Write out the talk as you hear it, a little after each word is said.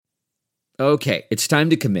Okay, it's time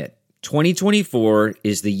to commit. 2024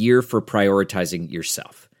 is the year for prioritizing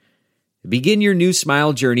yourself. Begin your new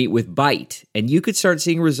smile journey with Byte, and you could start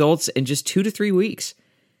seeing results in just 2 to 3 weeks.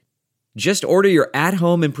 Just order your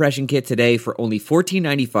at-home impression kit today for only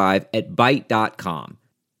 $14.95 at Byte.com.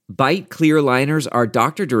 Byte clear liners are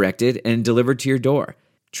doctor-directed and delivered to your door.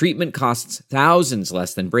 Treatment costs thousands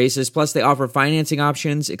less than braces, plus they offer financing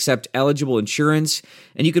options, accept eligible insurance,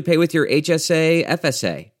 and you could pay with your HSA,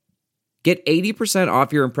 FSA. Get 80%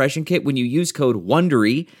 off your impression kit when you use code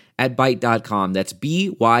WONDERY at Byte.com. That's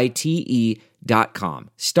BYTE.com.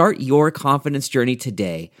 Start your confidence journey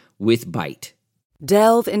today with Byte.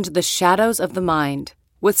 Delve into the shadows of the mind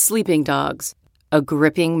with Sleeping Dogs, a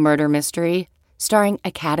gripping murder mystery starring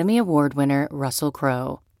Academy Award winner Russell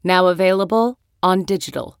Crowe. Now available on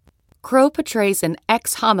digital. Crowe portrays an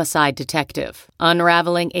ex-homicide detective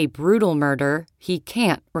unraveling a brutal murder he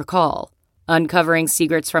can't recall. Uncovering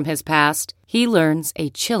secrets from his past, he learns a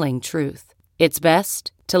chilling truth. It's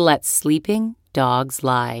best to let sleeping dogs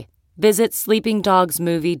lie. Visit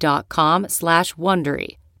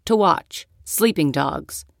sleepingdogsmovie.com/Wondery to watch Sleeping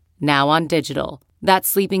Dogs, now on digital.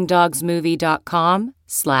 That's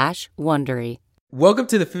sleepingdogsmovie.com/Wondery. Welcome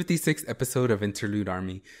to the 56th episode of Interlude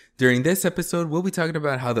Army. During this episode, we'll be talking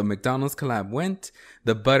about how the McDonald's collab went,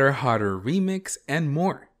 the Butter Hotter remix, and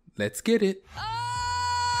more. Let's get it.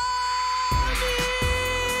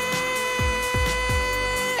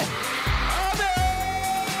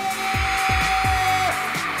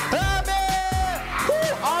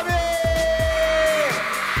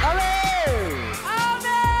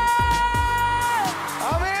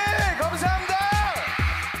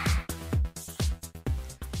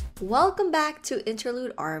 Welcome back to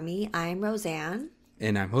Interlude Army. I'm Roseanne.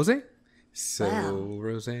 And I'm Jose. So,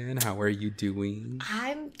 Roseanne, how are you doing?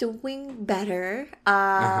 I'm doing better.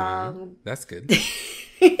 That's good.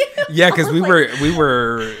 Yeah, because we were.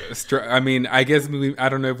 I guess I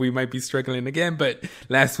don't know if we might be struggling again, but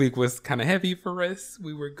last week was kind of heavy for us.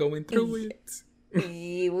 We were going through it.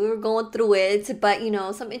 We were going through it, but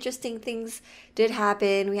some interesting things did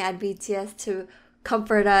happen. We had BTS to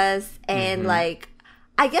comfort us, and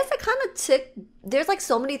I guess I kind of there's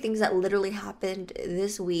so many things that literally happened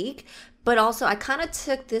this week, but also I kind of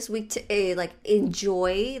took this week to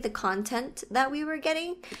enjoy the content that we were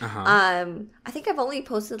getting. I think I've only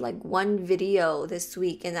posted one video this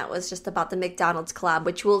week, and that was just about the McDonald's collab,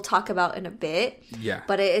 which we'll talk about in a bit. Yeah.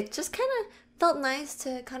 But it just kind of felt nice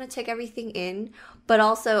to kind of take everything in. But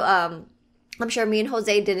also, I'm sure me and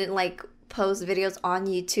Jose didn't post videos on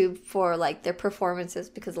YouTube for their performances,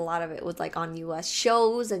 because a lot of it was on US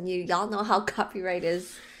shows, and y'all know how copyright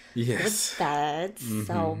is with that.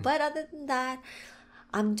 So, but other than that,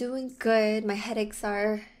 I'm doing good. My headaches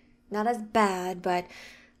are not as bad, but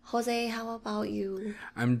Jose, how about you?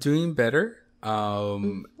 I'm doing better.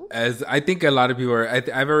 As I think a lot of people are,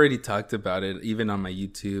 I've already talked about it even on my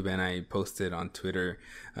YouTube, and I posted on Twitter.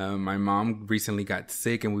 My mom recently got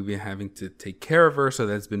sick, and we've been having to take care of her, so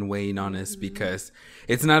that's been weighing on us, because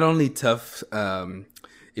it's not only tough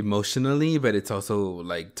emotionally, but it's also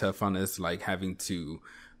tough on us, having to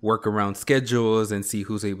work around schedules and see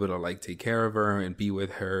who's able to take care of her and be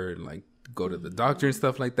with her, and go to the doctor and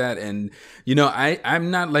stuff like that. And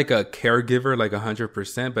I'm not a caregiver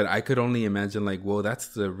 100%, but I could only imagine whoa,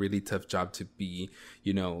 that's a really tough job to be,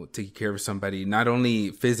 taking care of somebody, not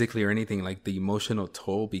only physically or anything, the emotional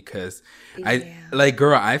toll, because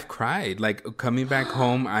girl, I've cried coming back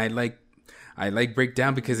home. I break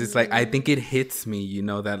down, because it's I think it hits me,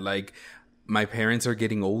 that my parents are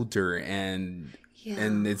getting older, and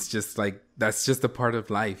and it's just that's just a part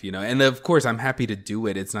of life, and of course I'm happy to do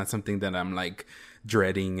it. It's not something that I'm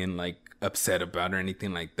dreading and upset about or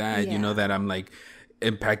anything like that. That I'm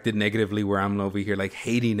impacted negatively where I'm over here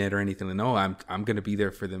hating it or anything. No, I'm gonna be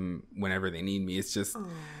there for them whenever they need me. It's just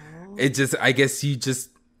I guess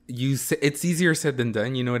it's easier said than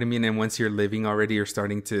done, you know what I mean? And once you're living already, you're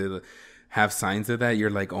starting to have signs of that.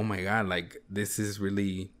 You're oh my God, this is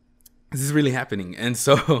really happening. And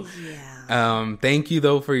so thank you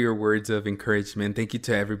though for your words of encouragement. Thank you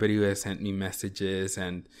to everybody who has sent me messages,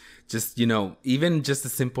 and just even just a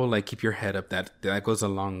simple keep your head up, that goes a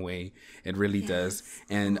long way. It really does.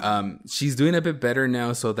 And she's doing a bit better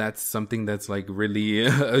now, so that's something that's really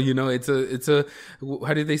it's a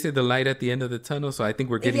how did they say, the light at the end of the tunnel? So I think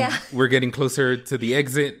we're getting closer to the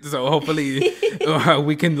exit, so hopefully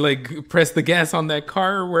we can press the gas on that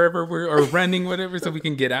car or wherever or running, whatever, so we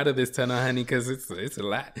can get out of this tunnel, honey, because it's a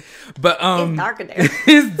lot. But it's dark in there.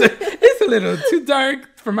 It's a little too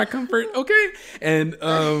dark for my comfort. Okay. And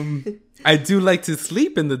I do like to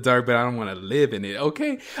sleep in the dark, but I don't want to live in it.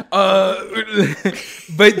 Okay.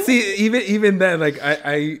 But see, even that, like,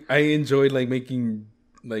 I enjoy like making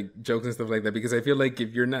like jokes and stuff like that, because I feel like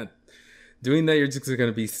if you're not doing that, you're just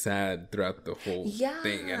gonna be sad throughout the whole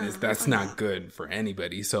thing, and that's not good for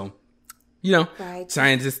anybody. So, you know,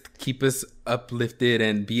 trying to just keep us uplifted,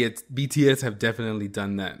 and BTS have definitely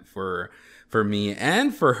done that for me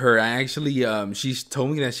and for her. I actually, she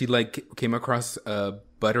told me that she like came across a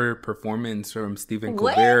Butter performance from Stephen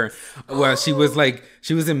Colbert. Well, she was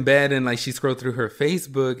in bed, and like she scrolled through her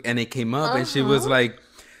Facebook, and it came up, and she was like,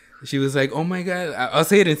 oh my God, I'll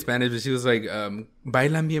say it in Spanish, but she was like,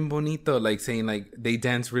 bailan bien bonito, like saying like they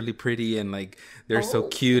dance really pretty, and like they're so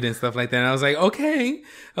cute and stuff like that. And I was like, okay.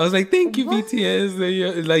 I was like, thank you,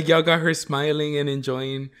 BTS. Like y'all got her smiling and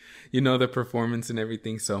enjoying, you know, the performance and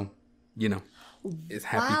everything. So, you know, it's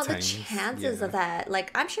happy times. The chances of that.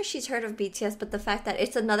 Like, I'm sure she's heard of BTS, but the fact that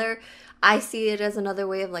it's I see it as another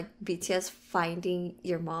way of like BTS finding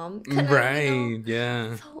your mom. Right. You know?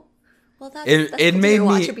 Yeah. So, well, that's it made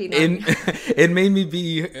me it made me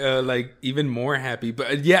be like even more happy.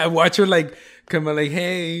 But yeah, watch her like come on, like,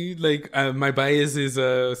 hey, like my bias is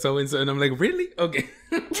so and so, and I'm like, really? Okay.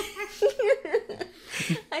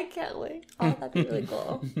 I can't wait. Oh, that'd be really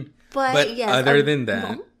cool. But yes, other than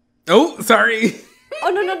that, oh, sorry.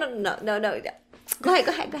 Oh no. Go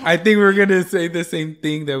ahead. I think we're gonna say the same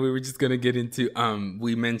thing that we were just gonna get into.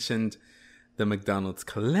 We mentioned the McDonald's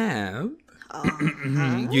collab.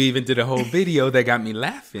 You even did a whole video that got me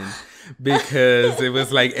laughing because it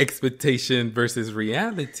was like expectation versus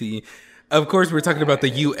reality. Of course, we're talking about the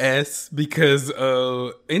U.S. because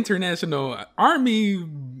International Army,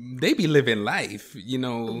 they be living life, you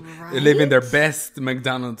know, living their best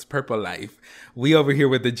McDonald's purple life. We over here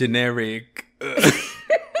with the generic,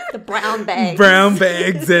 the brown bags,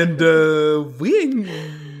 and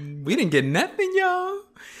we didn't get nothing, y'all.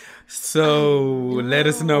 So let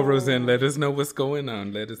us know, Roseanne. Let us know what's going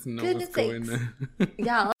on.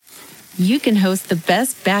 Yeah. You can host the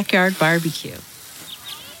best backyard barbecue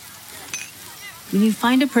when you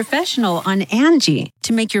find a professional on Angie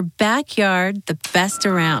to make your backyard the best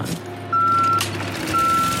around.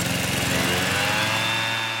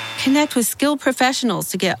 Connect with skilled professionals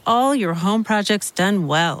to get all your home projects done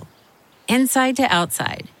well. Inside to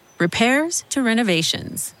outside, repairs to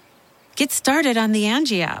renovations. Get started on the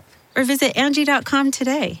Angie app or visit Angie.com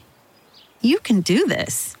today. You can do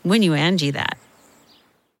this when you Angie that.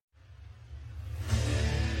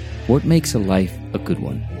 What makes a life a good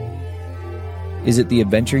one? Is it the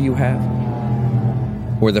adventure you have?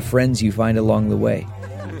 Or the friends you find along the way?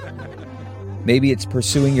 Maybe it's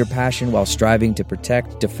pursuing your passion while striving to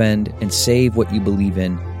protect, defend, and save what you believe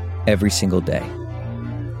in every single day.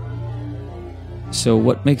 So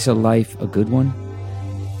what makes a life a good one?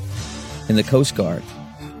 In the Coast Guard,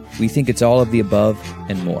 we think it's all of the above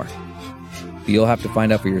and more. But you'll have to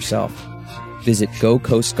find out for yourself. Visit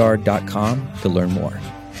gocoastguard.com to learn more.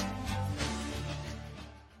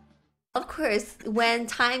 Of course, when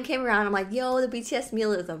time came around, I'm like, yo, the BTS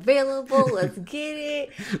meal is available. Let's get it.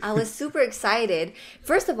 I was super excited.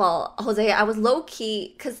 First of all, Jose, I was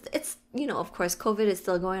low-key, because it's, you know, of course, COVID is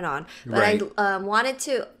still going on. But I wanted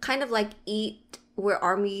to kind of like eat where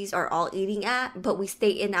armies are all eating at, but we stay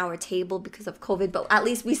in our table because of COVID, but at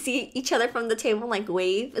least we see each other from the table, like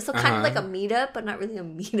wave. So kind of like a meetup, but not really a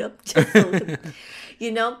meetup, just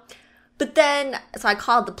you know? But then, so I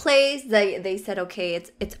called the place, they said, okay,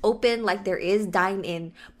 it's open, like there is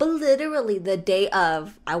dine-in, but literally the day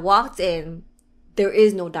of, I walked in, there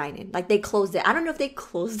is no dine-in. Like they closed it. I don't know if they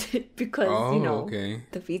closed it because,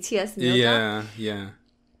 the BTS meal. Yeah.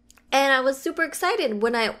 And I was super excited.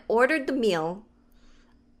 When I ordered the meal,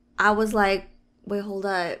 I was like, wait, hold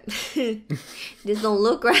up. This don't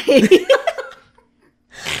look right.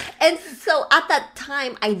 And so at that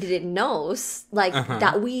time, I didn't know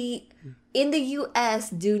that we, in the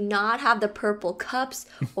U.S., do not have the purple cups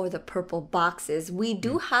or the purple boxes. We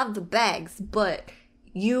do have the bags, but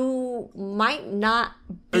you might not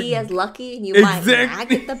be as lucky and you might not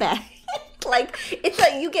get the bag. Like, it's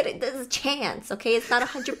like you get it. There's a chance, okay? It's not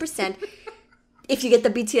 100%. If you get the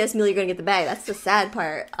BTS meal, you're going to get the bag. That's the sad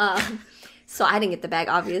part. So I didn't get the bag,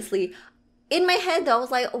 obviously. In my head, though, I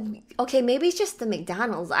was like, okay, maybe it's just the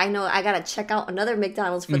McDonald's. I know I got to check out another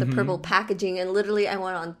McDonald's for the purple packaging. And literally, I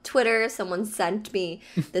went on Twitter. Someone sent me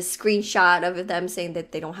the screenshot of them saying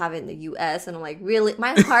that they don't have it in the U.S. And I'm like, really?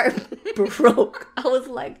 My heart broke. I was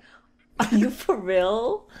like, are you for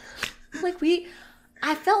real? Like,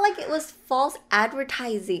 I felt like it was false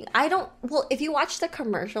advertising. If you watch the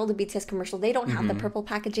commercial, the BTS commercial, they don't have the purple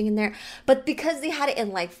packaging in there. But because they had it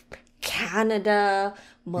in like Canada,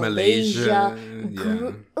 Malaysia.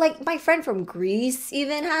 Yeah. Like my friend from Greece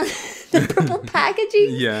even has the purple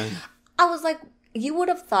packaging. Yeah. I was like, you would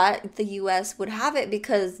have thought the US would have it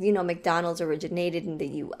because, you know, McDonald's originated in the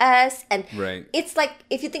US. And Right. it's like,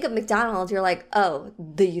 if you think of McDonald's, you're like, oh,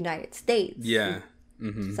 the United States. Yeah.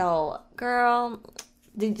 Mm-hmm. So, girl,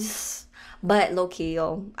 but low-key,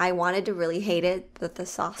 I wanted to really hate it, but the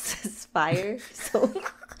sauce is fire. So, we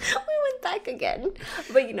went back again.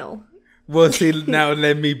 But, you know. Well, see, now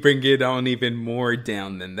let me bring it on even more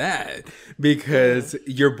down than that. Because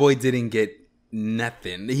your boy didn't get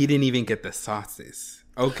nothing. He didn't even get the sauces.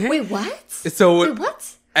 Okay? Wait, what? So, Wait,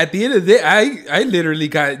 what? At the end of the day, I literally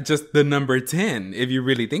got just the number 10, if you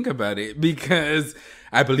really think about it. Because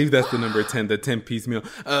I believe that's the number 10, the 10-piece meal,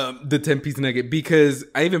 the 10-piece nugget. Because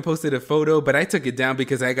I even posted a photo, but I took it down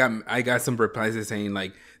because I got some replies that saying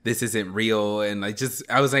like, this isn't real. And like,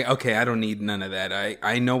 I was like, okay, I don't need none of that.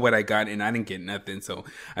 I know what I got and I didn't get nothing. So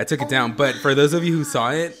I took it down. But for those of you who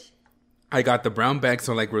saw it, I got the brown bag.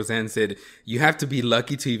 So like Roseanne said, you have to be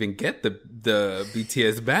lucky to even get the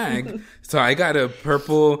BTS bag. So I got a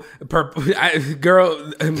purple,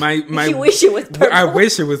 girl, my, You wish it was purple. I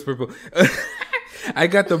wish it was purple. I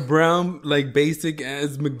got the brown, like basic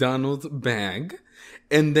as McDonald's bag.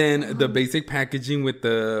 And then the basic packaging with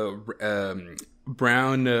the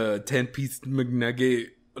brown 10-piece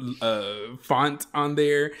McNugget font on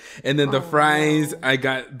there. And then the fries, I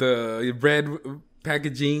got the red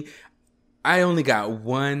packaging. I only got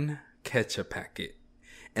one ketchup packet.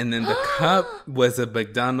 And then the cup was a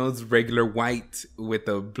McDonald's regular white with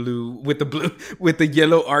the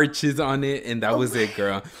yellow arches on it. And that was it,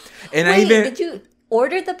 girl. And Wait, I even... did you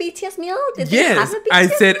order the BTS meal? Did they Yes, have the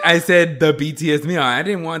BTS meal? I said the BTS meal. I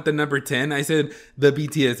didn't want the number 10. I said the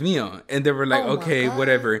BTS meal. And they were like, Oh my okay, God.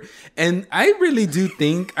 whatever. And I really do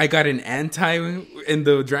think I got an anti in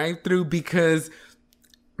the drive-thru because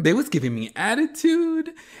they was giving me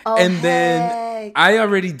attitude. Oh, and then heck. I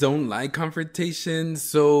already don't like confrontation.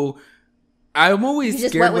 So I'm always You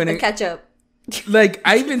just scared went with when the it... ketchup. Like,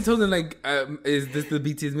 I even told them, like, is this the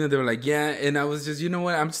BTS meal? They were like, yeah. And I was just, you know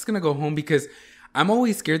what? I'm just going to go home because I'm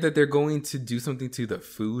always scared that they're going to do something to the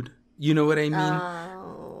food. You know what I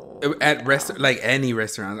mean? At like any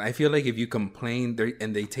restaurant, I feel like if you complain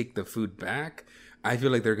and they take the food back, I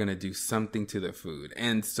feel like they're going to do something to the food.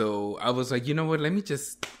 And so I was like, you know what? Let me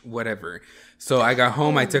just, whatever. So I got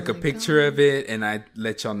home, I took a picture of it, and I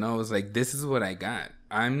let y'all know. I was like, this is what I got.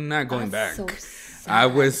 I'm not going back. So sad. I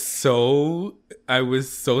was so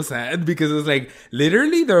sad because it was like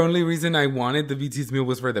literally the only reason I wanted the BTS meal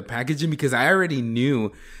was for the packaging because I already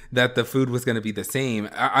knew that the food was going to be the same.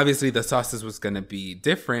 Obviously the sauces was going to be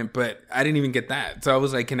different, but I didn't even get that. So I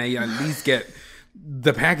was like, can I at least get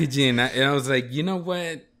the packaging? And I was like, you know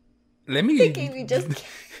what? Let me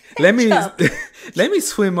let me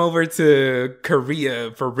swim over to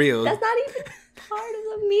Korea for real. That's not even part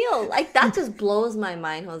of the meal. Like, that just blows my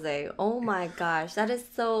mind, Jose. Oh my gosh. That is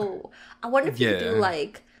so... I wonder if you do,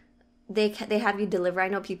 like... They have you deliver. I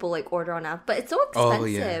know people, like, order on app. But it's so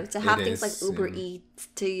expensive to have things like Uber Eats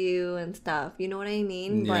to you and stuff. You know what I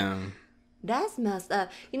mean? Yeah. But that's messed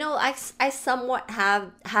up. You know, I somewhat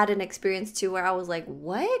have had an experience, too, where I was like,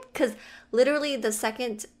 what? Because literally the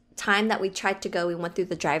second time that we tried to go, we went through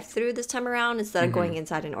the drive-through this time around instead of going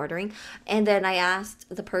inside and ordering. And then I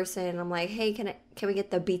asked the person, I'm like, hey, can we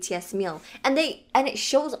get the BTS meal? And it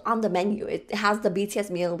shows on the menu. It has the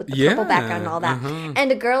BTS meal with the purple background and all that.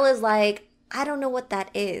 And the girl is like, I don't know what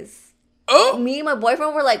that is. Oh, Me and my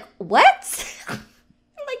boyfriend were like, what?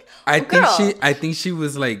 Like, I think she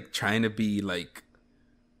was like trying to be like,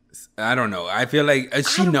 I don't know. I feel like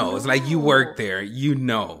she knows. Like, you work there, you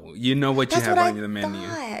know what you have on the menu.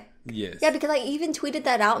 Thought. Yes. Yeah, because I even tweeted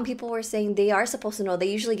that out and people were saying they are supposed to know.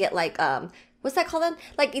 They usually get like what's that called then?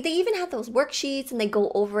 Like, they even have those worksheets and they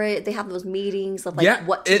go over it. They have those meetings of like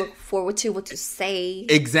what to look forward to, what to say.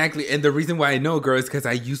 Exactly. And the reason why I know, girl, is because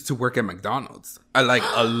I used to work at McDonald's. Like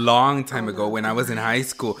a long time ago when I was in high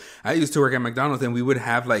school. I used to work at McDonald's and we would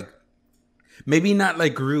have like, maybe not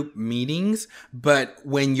like group meetings, but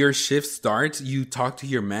when your shift starts, you talk to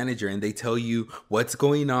your manager and they tell you what's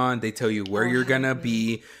going on. They tell you where you're going to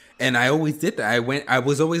be. And I always did that. I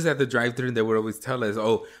was always at the drive-thru and they would always tell us,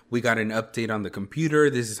 oh, we got an update on the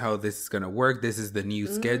computer. This is how this is going to work. This is the new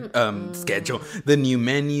schedule, the new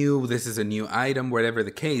menu. This is a new item, whatever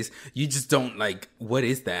the case. You just don't like, what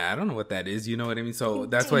is that? I don't know what that is. You know what I mean? So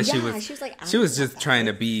that's why she was just trying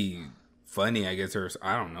to be funny, I guess, or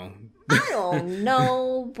I don't know. I don't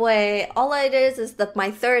know, but all it is that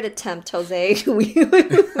my third attempt, Jose, we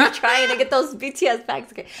were trying to get those BTS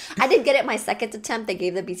bags. Okay. I did get it my second attempt. They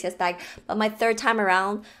gave the BTS bag. But my third time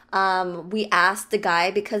around, we asked the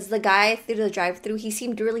guy, because the guy through the drive-thru, he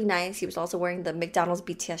seemed really nice. He was also wearing the McDonald's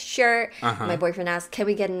BTS shirt. My boyfriend asked, can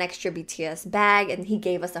we get an extra BTS bag? And he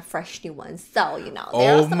gave us a fresh new one. So, you know,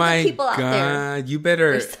 there are some good people out there. You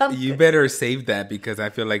better save that, because I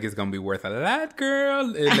feel like it's going to be worth a lot, girl,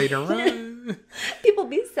 later on. People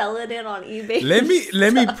be selling it on eBay.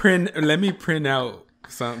 Let me print out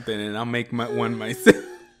something and I'll make one myself.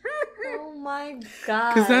 Oh my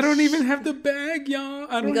god! Because I don't even have the bag, y'all.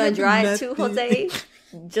 I'm gonna draw it too, Jose.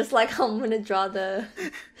 Just like I'm gonna draw the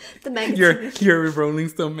magazine. Your Rolling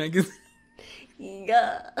Stone magazine.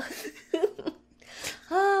 Yeah.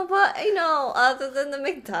 But you know, other than the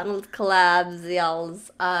McDonald's collabs,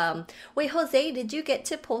 y'all's. Wait, Jose, did you get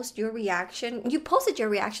to post your reaction? You posted your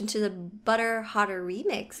reaction to the Butter Hotter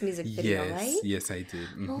remix music video, right? Yes, I did.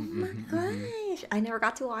 Oh my gosh, I never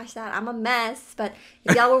got to watch that. I'm a mess. But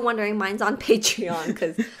if y'all were wondering, mine's on Patreon,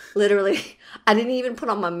 because literally I didn't even put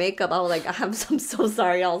on my makeup. I was like, I'm so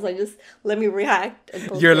sorry, y'all. So just let me react. And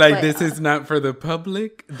post You're it. like, but, this is not for the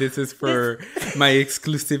public. This is for my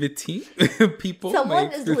exclusivity, people. Someone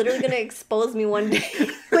is literally gonna expose me one day.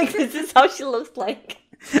 Like, this is how she looks like.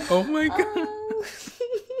 Oh my god.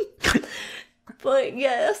 But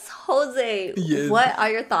yes, Jose, Yes. what are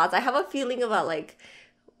your thoughts? I have a feeling about like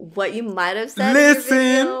what you might have said. In your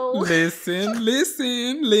video.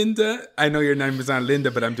 Listen, Linda. I know your name is not Linda,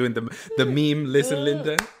 but I'm doing the meme. Listen,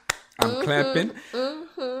 Linda. I'm clapping.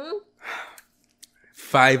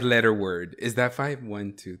 5-letter word. Is that 5?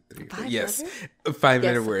 1, 2, 3, 4. Yes.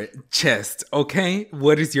 5-letter word. Chest. Okay.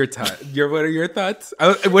 What is your thought? What are your thoughts?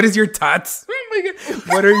 What is your thoughts? Oh my god.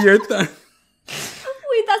 What are your thoughts?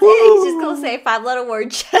 Wait, that's it. He's just gonna say 5-letter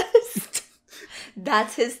word chest.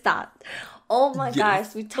 That's his thought. Oh my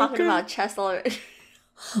gosh, we're talking about chest already.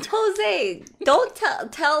 Jose, don't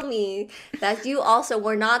tell me that you also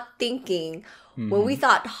were not thinking when we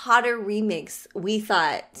thought Hotter remix, we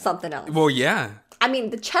thought something else. Well, yeah. I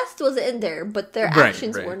mean, the chest was in there, but their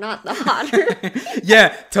actions were not the Hotter.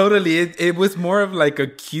 Yeah, totally. It was more of like a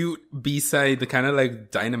cute B-side, kind of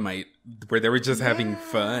like Dynamite, where they were just having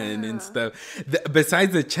fun and stuff.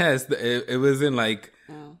 Besides the chest, it wasn't like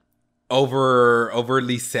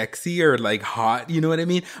overly sexy or like hot, you know what I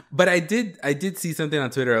mean? But I did see something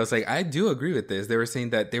on Twitter. I was like, I do agree with this. They were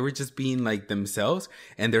saying that they were just being like themselves,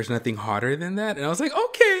 and there's nothing hotter than that. And I was like,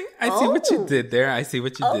 okay, I see what you did there. I see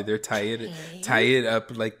what you did there. Tie it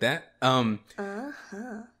up like that.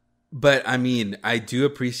 But I mean, I do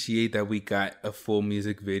appreciate that we got a full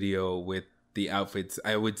music video with the outfits.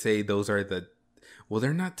 I would say those are well,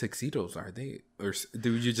 they're not tuxedos, are they? Or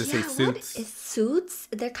do you just say suits? What is suits?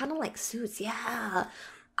 They're kind of like suits. Yeah.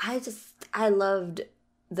 I loved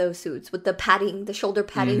those suits with the padding, the shoulder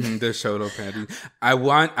padding. The shoulder padding. I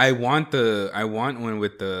want one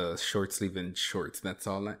with the short sleeve and shorts. That's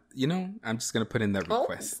all. I'm just gonna put in that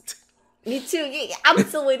request. Me too. Yeah, I'm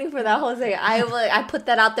still waiting for that, Jose. I put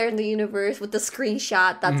that out there in the universe with the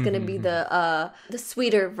screenshot. That's gonna be the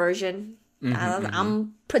sweeter version.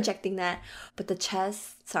 I'm projecting that. But the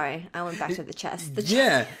chest, sorry, I went back to the chest.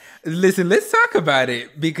 Yeah. Listen, let's talk about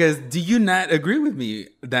it, because do you not agree with me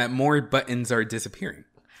that more buttons are disappearing?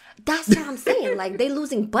 That's what I'm saying. Like, they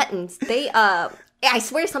losing buttons. I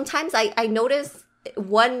swear sometimes I notice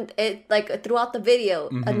one, like throughout the video,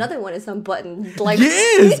 another one is unbuttoned. Like,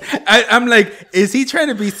 yes, I'm like, is he trying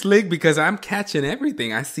to be slick? Because I'm catching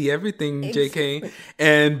everything. I see everything, JK.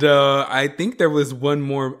 And I think there was one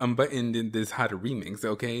more unbuttoned in this Hotter remix.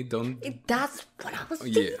 Okay, That's what I was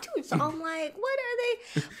thinking too. So I'm like, what are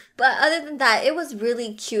they? But other than that, it was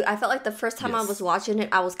really cute. I felt like the first time I was watching it,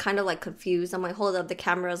 I was kind of like confused. I'm like, hold up, the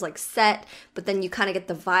camera is like set, but then you kind of get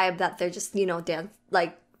the vibe that they're just dance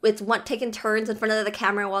like. It's taking turns in front of the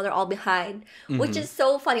camera while they're all behind, which is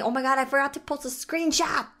so funny. Oh my god, I forgot to post a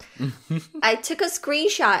screenshot. I took a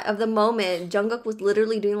screenshot of the moment Jungkook was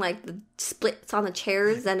literally doing like the splits on the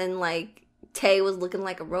chairs, and then like Tae was looking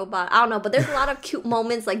like a robot. I don't know, but there's a lot of cute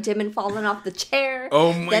moments like Jimin falling off the chair.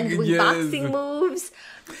 Oh my god, with boxing moves.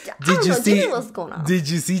 Jimin, what's going on? Did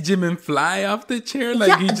you see Jimin fly off the chair?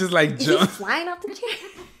 Like he just like jumped. He's flying off the chair.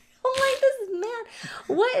 I'm like, this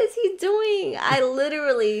man, what is he doing? I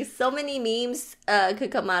literally, so many memes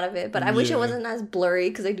could come out of it, but I wish it wasn't as blurry,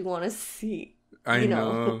 because I do want to see, I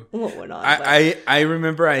know what went on. I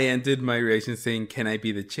remember I ended my reaction saying, "Can I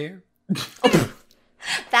be the chair?"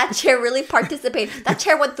 That chair really participated. That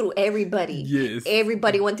chair went through everybody. Yes.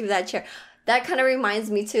 Everybody went through that chair. That kind of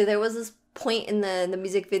reminds me too. There was this point in the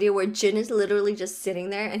music video where Jin is literally just sitting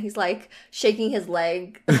there and he's like shaking his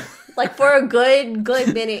leg like for a good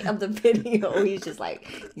minute of the video. He's just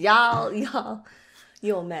like, y'all,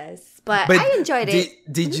 you a mess. But I enjoyed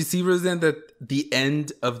it. Did you see, Roseanne, that the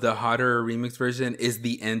end of the Hotter remix version is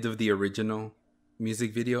the end of the original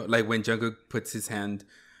music video? Like when Jungkook puts his hand,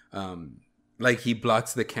 like he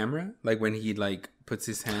blocks the camera, like when he like puts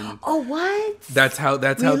his hand. Oh, what? That's how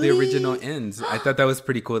the original ends. I thought that was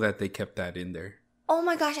pretty cool that they kept that in there. Oh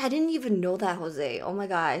my gosh, I didn't even know that, Jose. Oh my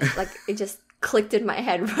gosh, like it just clicked in my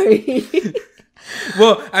head, right?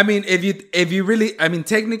 Well, I mean, if you really, I mean,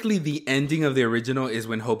 technically the ending of the original is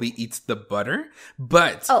when Hobie eats the butter,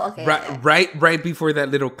 but right before that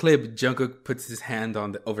little clip, Jungkook puts his hand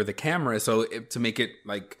over the camera, so to make it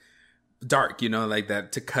like dark, you know, like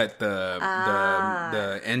that, to cut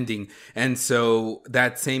the ending, and so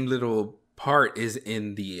that same little part is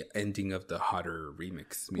in the ending of the Hotter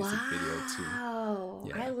remix music video too. Wow,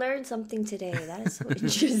 yeah. I learned something today. That is so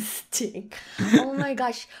interesting. Oh my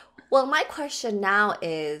gosh. Well, my question now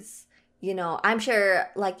is, you know, I'm sure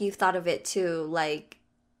like you've thought of it too, like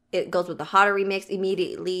it goes with the Hotter remix.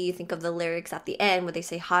 Immediately you think of the lyrics at the end where they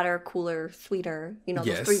say hotter, cooler, sweeter, you know,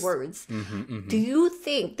 those 3 words. Do you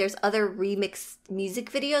think there's other remix music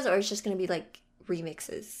videos, or it's just going to be like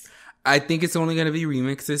remixes? I think it's only going to be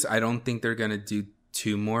remixes. I don't think they're going to do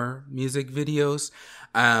 2 more music videos.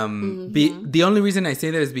 The only reason I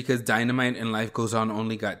say that is because Dynamite and Life Goes On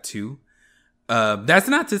only got 2. That's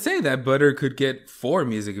not to say that Butter could get 4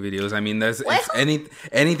 music videos. I mean,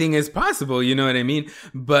 anything is possible. You know what I mean?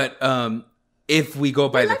 But if we go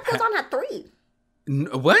by Life Goes On had 3.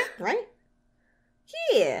 What? Right?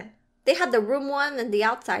 Yeah. They had the room one and the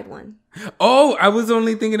outside one. Oh, I was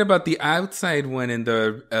only thinking about the outside one and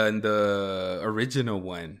the original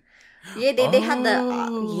one. Yeah, they had the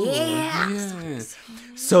yeah.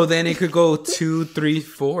 So then it could go 2, 3,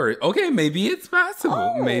 4. Okay, maybe it's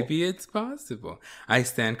possible. Maybe it's possible. I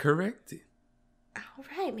stand corrected. All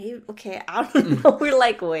right, maybe okay. I don't know. We're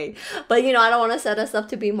like, wait, but you know, I don't want to set us up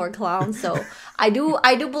to be more clowns. So I do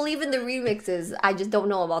believe in the remixes. I just don't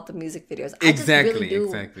know about the music videos. Exactly.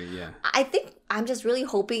 Yeah. I think I'm just really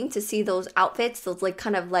hoping to see those outfits, those like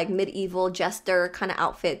kind of like medieval jester kind of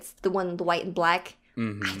outfits, the white and black.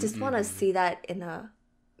 I just want to see that in a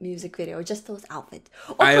music video, just those outfits.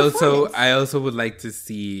 I also would like to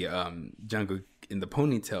see Jungkook in the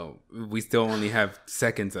ponytail. We still only have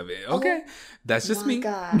seconds of it. Okay, that's just me.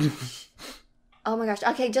 Gosh. Oh my gosh.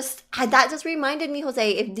 Okay, that just reminded me,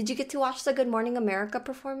 Jose. Did you get to watch the Good Morning America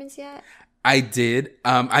performance yet? I did.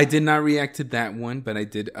 I did not react to that one, but I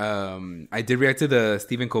did. I did react to the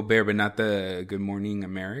Stephen Colbert, but not the Good Morning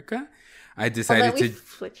America. I decided to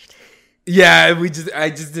switched. Yeah,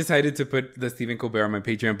 I just decided to put the Stephen Colbert on my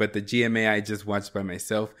Patreon, but the GMA I just watched by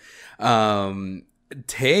myself. Taehyung,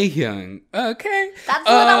 okay. That's what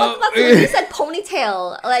I was about to say. You said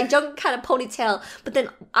ponytail, like Jungkook kind of ponytail, but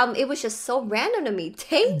then it was just so random to me.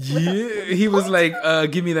 Yeah, he was like,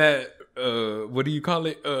 give me that. What do you call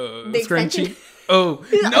it? Scrunchie. Oh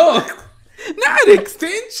no, not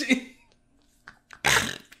extension.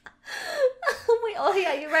 Wait, oh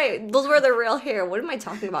yeah, you're right. Those were the real hair. What am I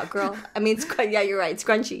talking about, girl? I mean, yeah, you're right.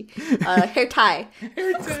 Scrunchy, hair tie.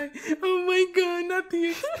 Hair tie. Oh my god, not the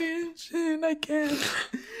extension. I can't.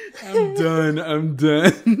 I'm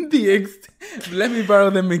done. Let me borrow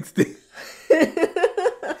them extension.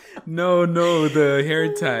 No, the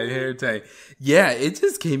hair tie. Yeah, it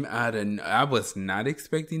just came out and I was not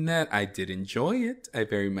expecting that. I did enjoy it. I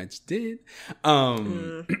very much did.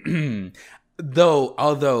 Although,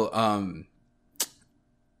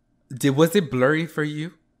 was it blurry for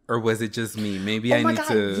you, or was it just me? Maybe I need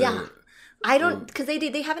to. Yeah, I don't, because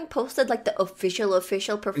they haven't posted like the official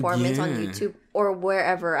performance on YouTube or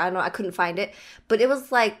wherever. I don't know. I couldn't find it, but it was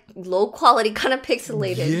like low quality, kind of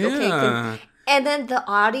pixelated. Yeah. Okay, and then the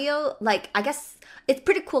audio, like I guess it's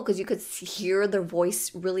pretty cool because you could hear the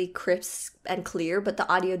voice really crisp and clear, but the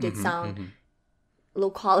audio did sound low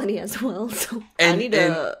quality as well. So I need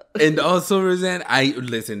to. And also, Roseanne,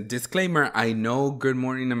 listen. Disclaimer: I know Good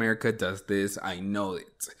Morning America does this. I know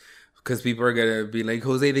it because people are gonna be like,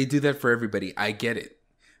 Jose, they do that for everybody. I get it,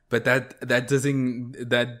 but that's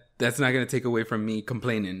not gonna take away from me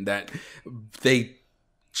complaining that they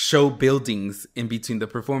show buildings in between the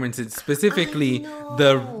performances, specifically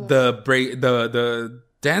the break, the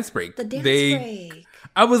dance break. The dance break.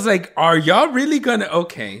 I was like, are y'all really gonna?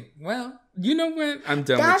 Okay, well. You know what? I'm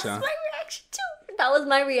done with y'all. That's my reaction too. That was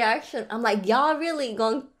my reaction. I'm like, y'all really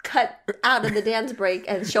gonna cut out of the dance break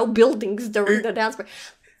and show buildings during the dance break?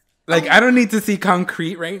 Like, I don't need to see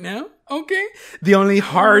concrete right now. Okay. The only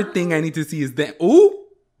hard thing I need to see is that. Ooh.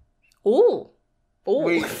 Ooh. Ooh.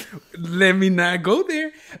 Wait, let me not go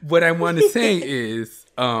there. What I want to say is,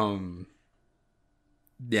 yeah,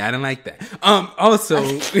 I don't like that. Also,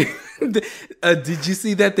 did you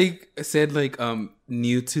see that they said like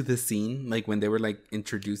new to the scene, like when they were like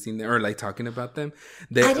introducing them or like talking about them?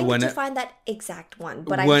 That I didn't get to find that exact one,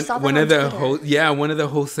 but I saw that one on of the Twitter. hosts. Yeah, one of the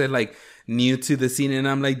hosts said like new to the scene, and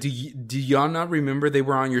I'm like, do y'all not remember they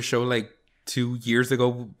were on your show like 2 years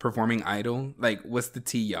ago performing Idol? Like, what's the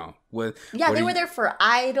tea, y'all? They were there for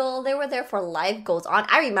Idol. They were there for Life Goes On.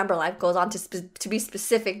 I remember Life Goes On to be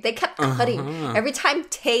specific. They kept cutting. Every time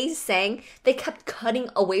Tay sang, they kept cutting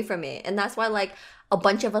away from it. And that's why like a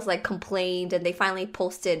bunch of us like complained, and they finally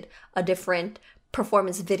posted a different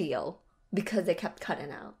performance video because they kept cutting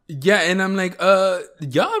out. Yeah, and I'm like,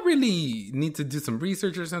 y'all really need to do some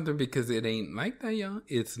research or something, because it ain't like that, y'all.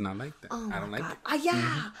 It's not like that. Oh I don't like it.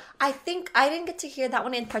 Yeah. I think I didn't get to hear that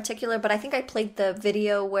one in particular, but I think I played the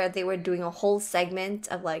video where they were doing a whole segment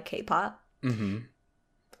of like K-pop. Mm-hmm.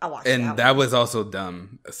 I watched And that was also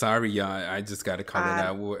dumb. Sorry, y'all. I just got to call it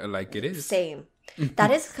out like it is. Same.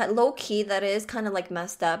 That is low key. That is kind of like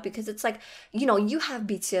messed up, because it's like, you know, you have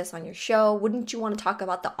BTS on your show. Wouldn't you want to talk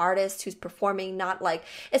about the artist who's performing? Not like,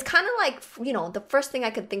 it's kind of like, you know, the first thing I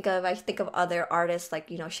could think of, I think of other artists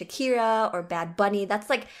like, you know, Shakira or Bad Bunny. That's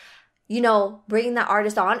like, you know, bringing that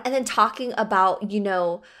artist on and then talking about, you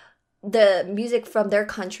know, the music from their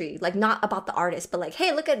country, like not about the artist, but like,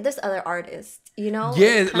 hey, look at this other artist, you know?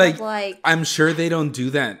 Yeah, like I'm sure they don't do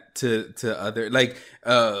that to other, like,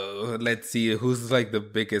 let's see who's like the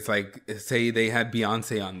biggest, like, say they had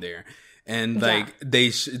Beyonce on there, and like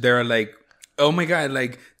they're like, oh my god,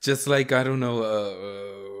 like, just like, I don't know,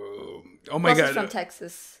 oh my god, from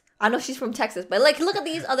Texas. I know she's from Texas, but like, look at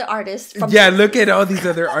these other artists. Look at all these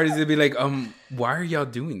other artists. They'd be like, why are y'all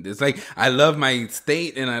doing this? Like, I love my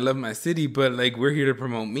state and I love my city, but like, we're here to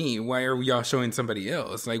promote me. Why are y'all showing somebody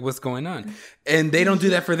else? Like, what's going on? And they don't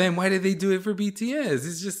do that for them. Why did they do it for BTS?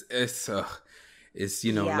 It's just, it's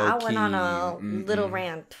you know, low key. I went on a little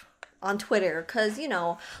rant on Twitter because, you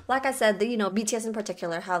know, like I said, you know, BTS in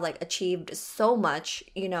particular have like achieved so much,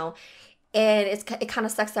 you know. And it kind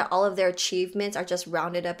of sucks that all of their achievements are just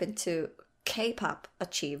rounded up into K-pop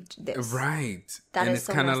achieved this. Right. That and is it's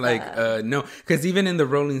so kind of like, no, because even in the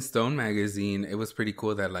Rolling Stone magazine, it was pretty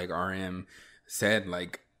cool that like RM said,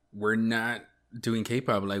 like, we're not doing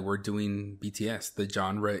K-pop, like we're doing BTS. The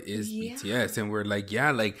genre is BTS. And we're like,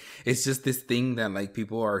 yeah, like it's just this thing that like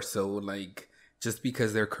people are so like, just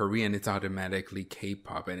because they're Korean, it's automatically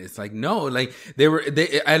K-pop. And it's like, no, like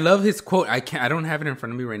I love his quote. I don't have it in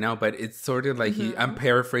front of me right now, but it's sort of like I'm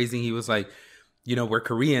paraphrasing. He was like, you know, we're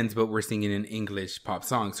Koreans, but we're singing in English pop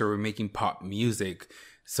songs. So we're making pop music.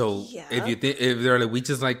 So if they're like, we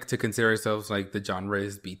just like to consider ourselves like the genre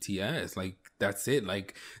is BTS. Like, that's it.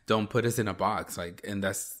 Like, don't put us in a box. Like, and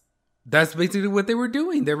that's basically what they were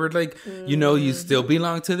doing. They were like, you know, you still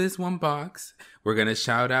belong to this one box. We're going to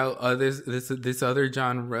shout out this other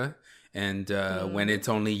genre. And when it's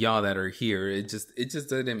only y'all that are here, it just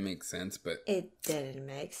didn't make sense. But it didn't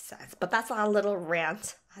make sense. But that's a little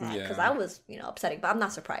rant. Because I was, you know, upsetting, but I'm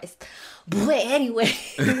not surprised. But anyway,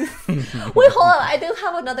 wait, hold on. I do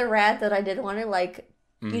have another rant that I did want to like,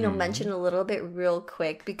 you know, mention a little bit real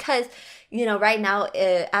quick, because, you know, right now,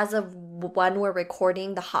 as of when we're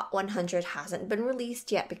recording, the Hot 100 hasn't been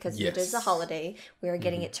released yet because it is a holiday. We are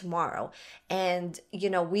getting it tomorrow. And, you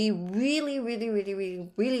know, we really, really, really, really,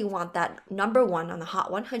 really want that number one on the Hot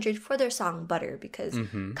 100 for their song Butter, because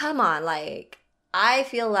come on, like, I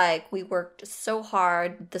feel like we worked so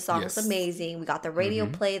hard. The song was amazing. We got the radio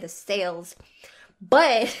play, the sales.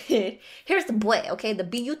 But here's the boy, okay? The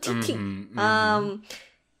B-U-T-T.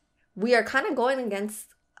 We are kind of going against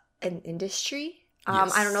an industry.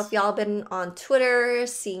 I don't know if y'all been on Twitter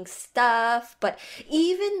seeing stuff, but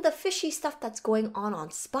even the fishy stuff that's going on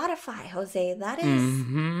Spotify, Jose, that is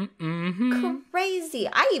crazy.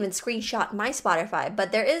 I even screenshot my Spotify,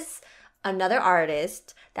 but there is another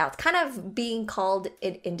artist that's kind of being called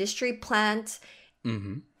an industry plant.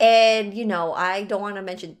 And, you know, I don't want to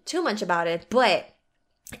mention too much about it, but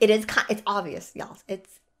it's obvious, y'all.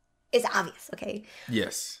 It's obvious, okay?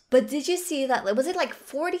 Yes. But did you see that? Was it like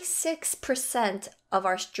 46% of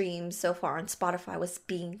our streams so far on Spotify was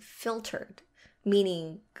being filtered?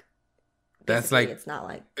 Meaning, that's like, it's not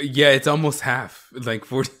like, yeah, it's almost half, like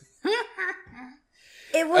 40.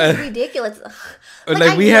 It was ridiculous.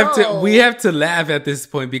 Like we have to laugh at this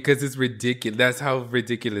point because it's ridiculous. That's how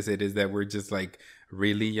ridiculous it is that we're just like,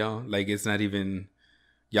 really, y'all? Like, it's not even,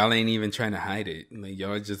 y'all ain't even trying to hide it. Like,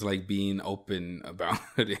 y'all just like being open about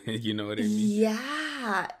it. You know what I mean?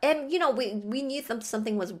 Yeah. And, you know, we knew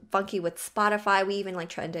something was funky with Spotify. We even like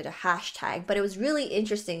trended a hashtag. But it was really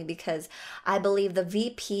interesting because I believe the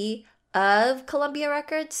VP of Columbia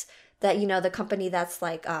Records, that, you know, the company that's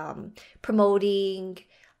like promoting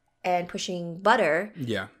and pushing Butter,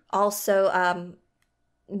 Yeah. also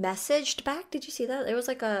messaged back. Did you see that? It was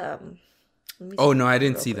like a... Oh, no, I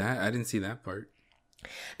didn't see that. I didn't see that part.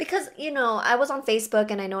 Because, you know, I was on Facebook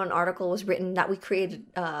and I know an article was written that we created,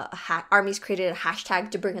 Army's created a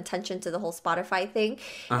hashtag to bring attention to the whole Spotify thing.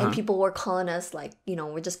 And people were calling us like, you know,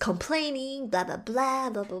 we're just complaining, blah, blah, blah,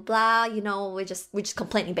 blah, blah, blah. You know, we're just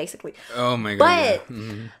complaining basically. Oh my God. But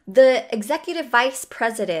the executive vice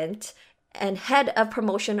president and head of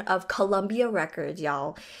promotion of Columbia Records,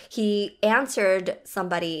 y'all, he answered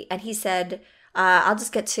somebody and he said, I'll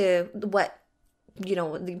just get to what, you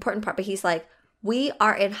know, the important part, but he's like, we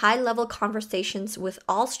are in high-level conversations with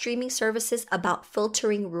all streaming services about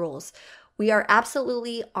filtering rules. We are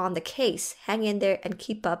absolutely on the case. Hang in there and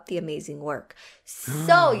keep up the amazing work.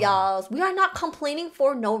 So, y'all, we are not complaining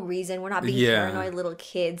for no reason. We're not being paranoid little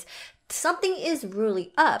kids. Something is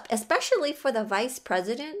really up, especially for the vice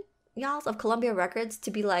president, y'all, of Columbia Records to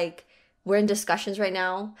be like, we're in discussions right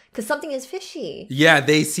now because something is fishy. Yeah,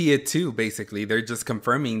 they see it too, basically. They're just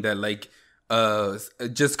confirming that, like,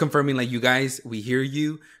 you guys, we hear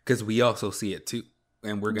you because we also see it too.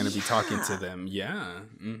 And we're going to be talking to them. Yeah.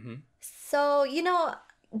 Mm-hmm. So, you know,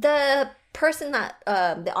 the person that,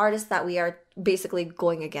 the artist that we are basically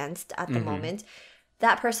going against at the moment,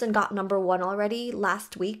 that person got #1 already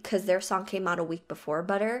last week because their song came out a week before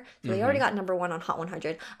Butter. So they already got #1 on Hot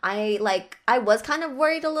 100. I was kind of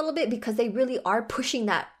worried a little bit because they really are pushing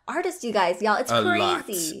that artist, you guys. Y'all, it's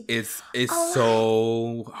crazy. Lot. It's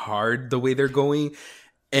so hard the way they're going.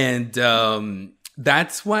 And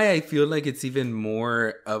that's why I feel like it's even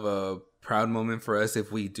more of a proud moment for us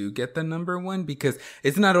if we do get the #1, because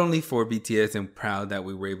it's not only for BTS and proud that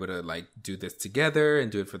we were able to like do this together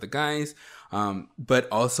and do it for the guys, but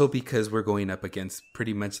also because we're going up against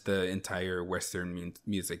pretty much the entire Western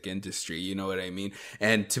music industry. You know what I mean?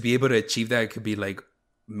 And to be able to achieve that, it could be like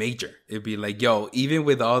major. It'd be like, yo, even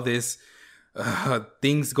with all this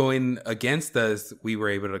things going against us, we were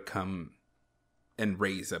able to come and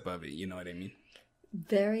raise above it. You know what I mean?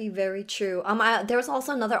 Very, very true. There was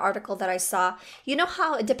also another article that I saw. You know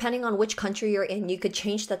how depending on which country you're in, you could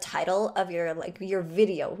change the title of your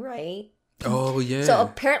video, right? Oh yeah. So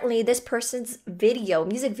apparently, this person's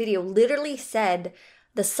music video, literally said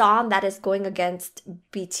the song that is going against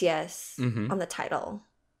BTS on the title.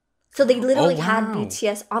 So they literally had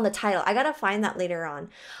BTS on the title. I gotta find that later on.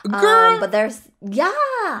 Girl. But there's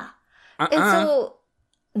and so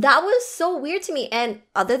that was so weird to me. And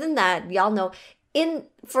other than that, y'all know.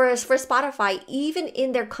 For Spotify, even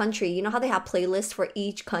in their country, you know how they have playlists for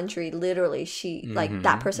each country. Literally,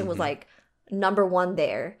 that person was like #1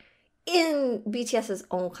 there in BTS's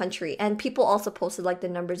own country, and people also posted like the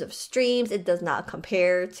numbers of streams. It does not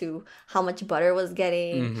compare to how much Butter was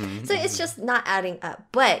getting, so it's just not adding up.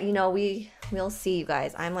 But you know, we'll see, you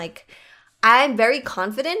guys. I'm very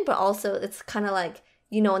confident, but also it's kind of like,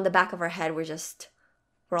 you know, in the back of our head,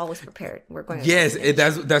 we're always prepared. We're going. Yes,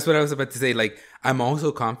 that's what I was about to say. Like, I'm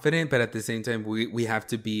also confident, but at the same time, we have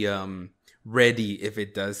to be ready if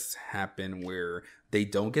it does happen where they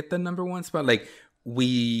don't get the #1 spot. Like,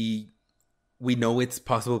 we know it's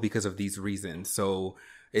possible because of these reasons. So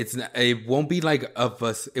it won't be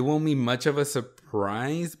it won't be much of a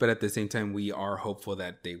surprise, but at the same time, we are hopeful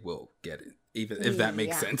that they will get it, even if that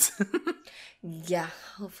makes sense. Yeah,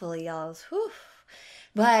 hopefully, y'all. Whew.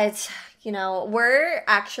 But, you know, we're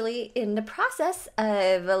actually in the process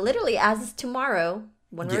of literally as tomorrow,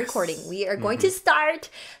 when we're recording, we are going to start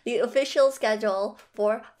the official schedule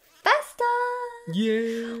for Festa.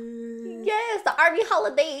 Yeah. Yes, the Army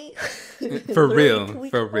holiday. For real.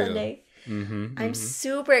 For real. I'm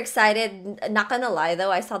super excited. Not gonna lie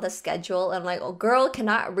though, I saw the schedule and I'm like, oh girl,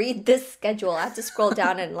 cannot read this schedule. I have to scroll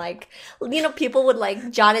down and like, you know, people would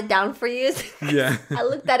like jot it down for you. Yeah. I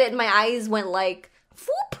looked at it and my eyes went like,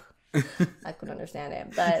 whoop. I couldn't understand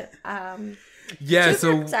it, but yeah,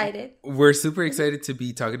 super excited. We're super excited to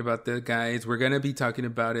be talking about the guys. We're gonna be talking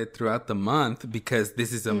about it throughout the month because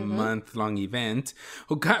this is a month-long event.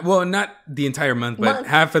 Well, not the entire month, but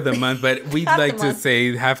half of the month. But we'd like to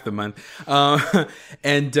say half the month.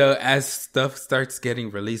 And as stuff starts getting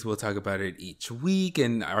released, we'll talk about it each week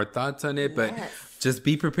and our thoughts on it. But just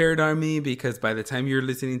be prepared, Army, because by the time you're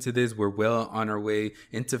listening to this, we're well on our way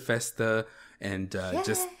into Festa. And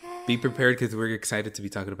just be prepared because we're excited to be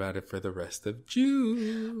talking about it for the rest of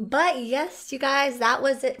June. But yes, you guys, that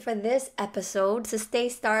was it for this episode. To stay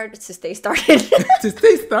started. To stay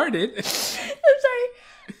started. I'm sorry.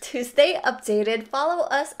 To stay updated, follow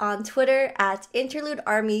us on Twitter at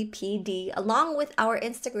InterludeArmyPD, along with our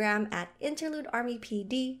Instagram at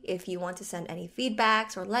InterludeArmyPD. If you want to send any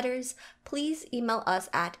feedbacks or letters, please email us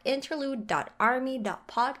at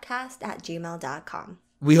interlude.army.podcast@gmail.com.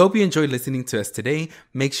 We hope you enjoyed listening to us today.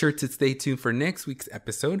 Make sure to stay tuned for next week's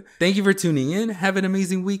episode. Thank you for tuning in. Have an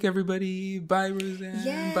amazing week, everybody. Bye, Roseanne.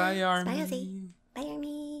 Yes. Bye, Army. Bye, Ozzy. Bye,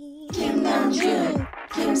 Army. Kim Namjoon,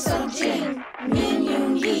 Kim Sojin, Min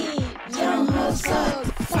Yoon Hee, Jung Ho Suk,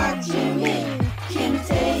 Park Jimin, Kim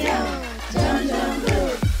Taehyung, Jung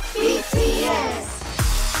Jungkook, BTS.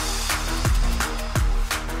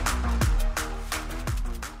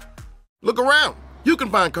 Look around. You can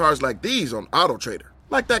find cars like these on AutoTrader,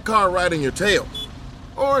 like that car right in your tail.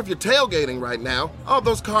 Or if you're tailgating right now, all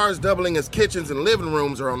those cars doubling as kitchens and living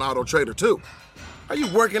rooms are on AutoTrader too. Are you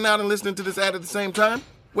working out and listening to this ad at the same time?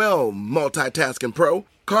 Well, multitasking pro,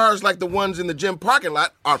 cars like the ones in the gym parking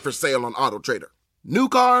lot are for sale on AutoTrader. New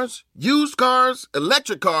cars, used cars,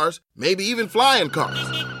 electric cars, maybe even flying cars.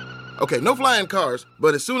 Okay, no flying cars,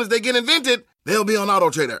 but as soon as they get invented, they'll be on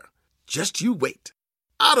AutoTrader. Just you wait.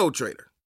 AutoTrader.